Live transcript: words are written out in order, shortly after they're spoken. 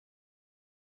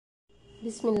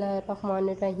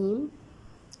Bismillahirrahmanirrahim.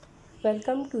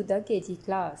 Welcome to the KG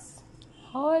class.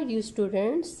 How are you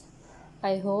students?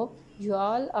 I hope you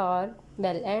all are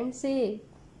well and safe.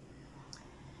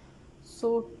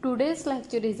 So today's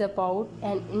lecture is about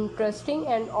an interesting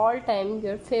and all-time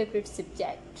your favorite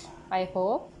subject. I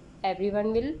hope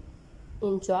everyone will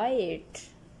enjoy it.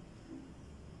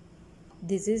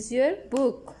 This is your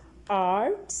book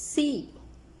Art C.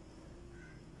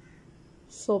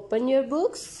 So open your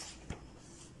books.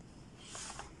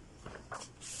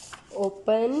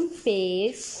 Open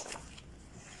page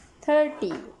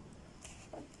 30.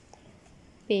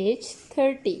 Page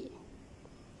 30.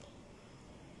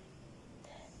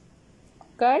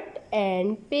 Cut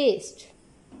and paste.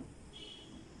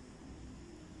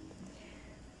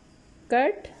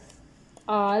 Cut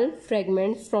all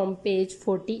fragments from page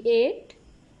 48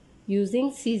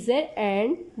 using scissor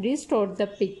and restore the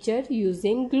picture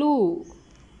using glue.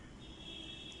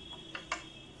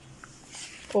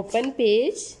 Open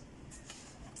page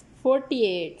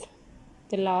 48,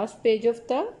 the last page of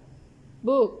the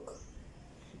book.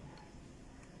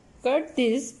 Cut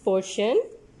this portion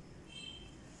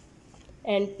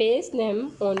and paste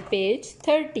them on page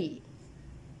 30.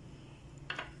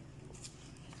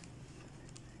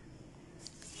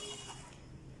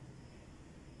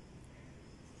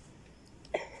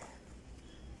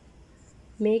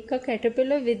 Make a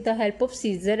caterpillar with the help of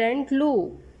scissor and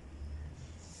glue.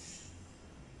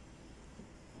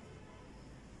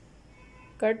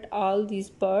 Cut all these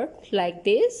parts like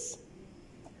this.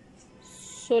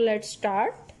 So let's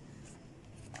start.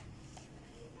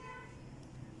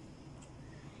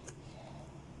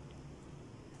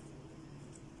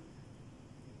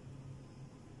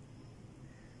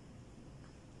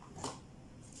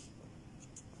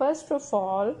 First of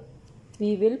all,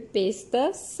 we will paste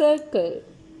the circle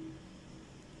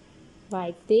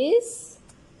like this.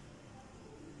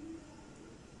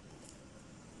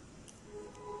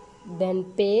 Then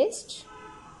paste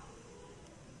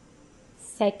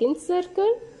second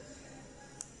circle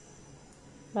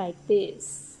like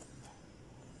this.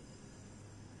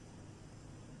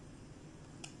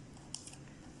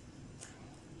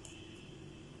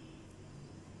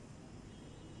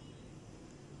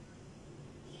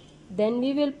 Then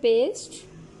we will paste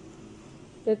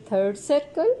the third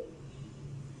circle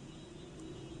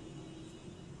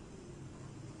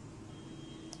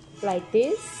like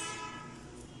this.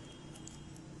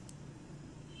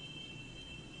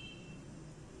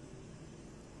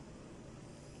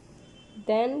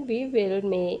 Then we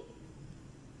will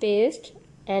paste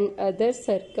another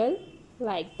circle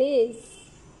like this.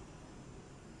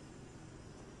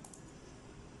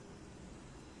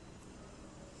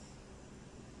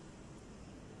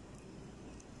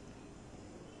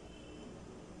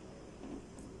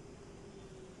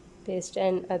 Paste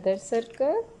another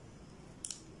circle,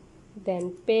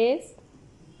 then paste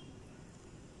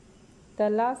the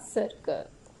last circle.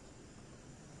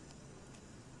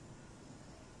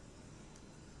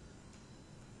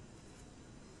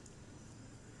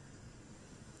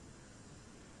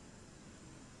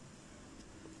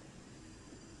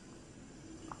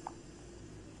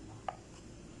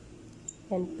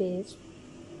 And paste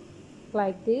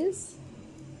like this.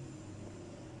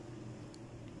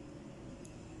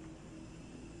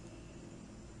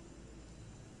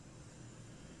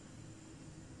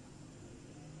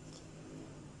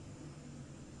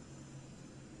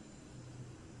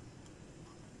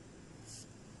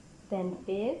 Then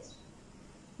paste.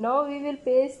 Now we will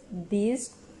paste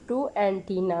these two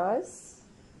antennas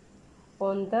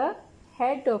on the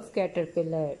head of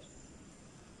caterpillar.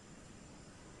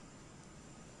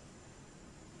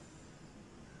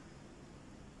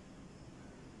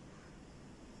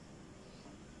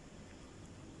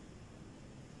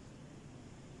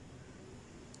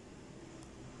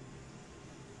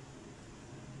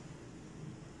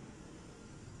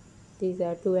 These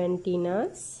are two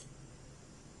antennas.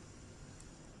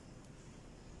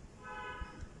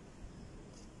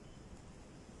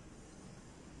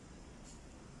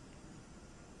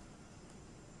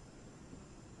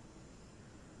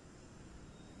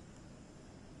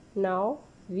 Now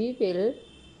we will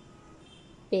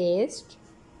paste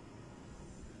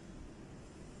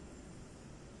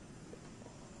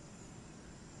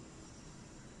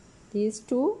these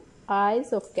two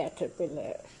eyes of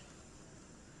caterpillar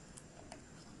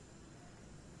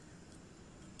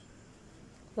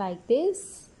like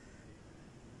this.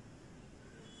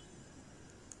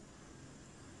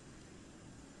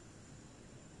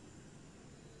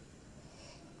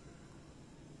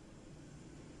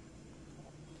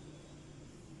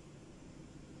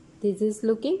 This is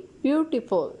looking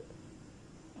beautiful.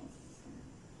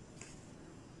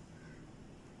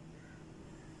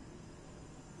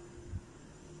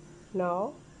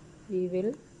 Now we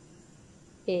will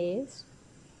paste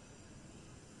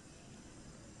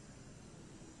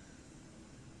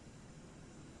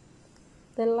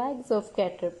the legs of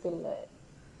caterpillar.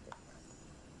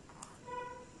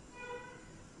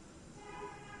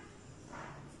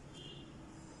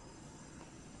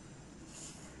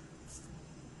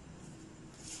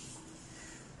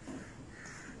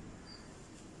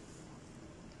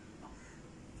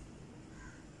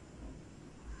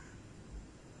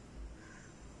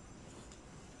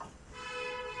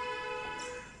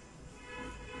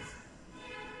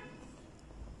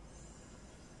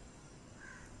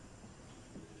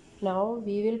 Now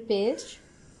we will paste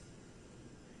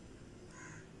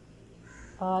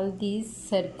all these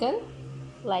circle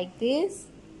like this.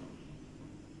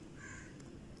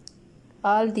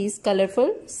 All these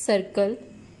colorful circle.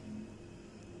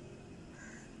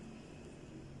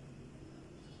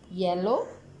 Yellow,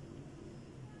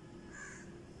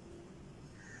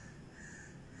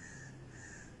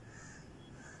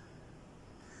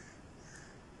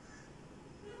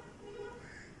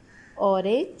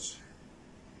 orange,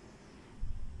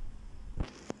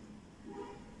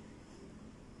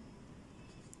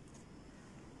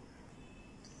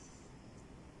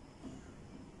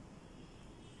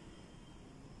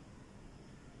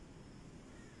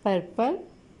 purple,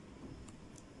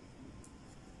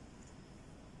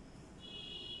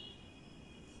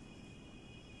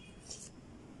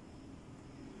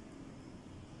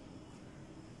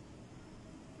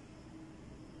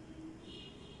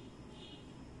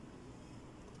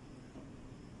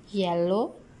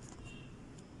 yellow,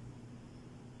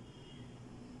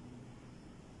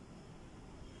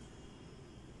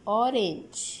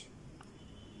 orange,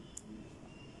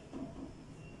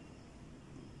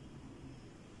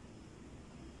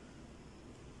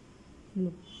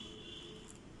 blue.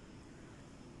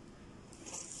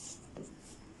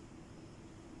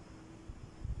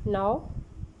 Now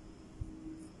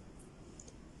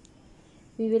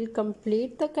we will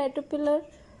complete the caterpillar.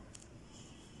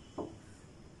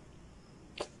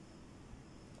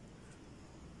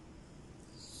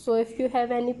 So if you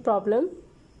have any problem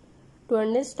to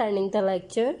understanding the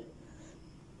lecture,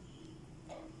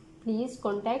 please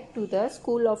contact to the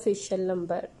school official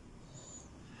number.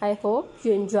 I hope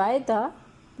you enjoy the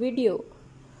video.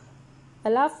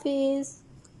 Allah Hafiz.